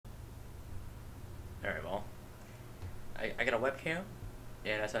Alright, well, I got a webcam,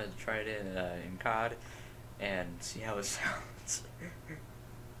 and I decided to try it in COD, and see how it sounds.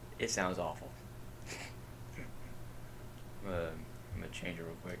 It sounds awful. I'm gonna change it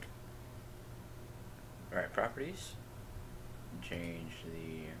real quick. Alright, properties. Change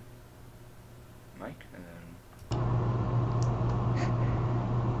the mic, and then...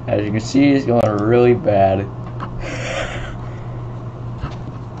 As you can see, it's going really bad.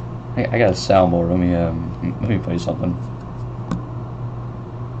 I got a soundboard. Let me play something.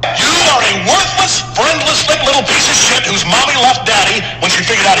 You are a worthless, friendless, thick little piece of shit whose mommy left daddy when she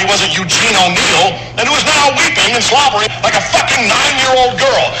figured out he wasn't Eugene O'Neill, and who is now weeping and slobbering like a fucking 9-year-old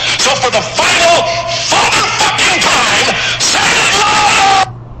girl. So for the final, father-fucking time, say it loud!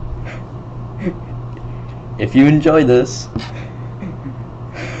 If you enjoy this,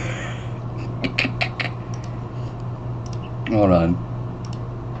 hold on.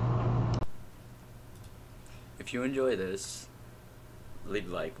 If you enjoy this, leave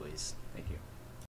a like, please. Thank you.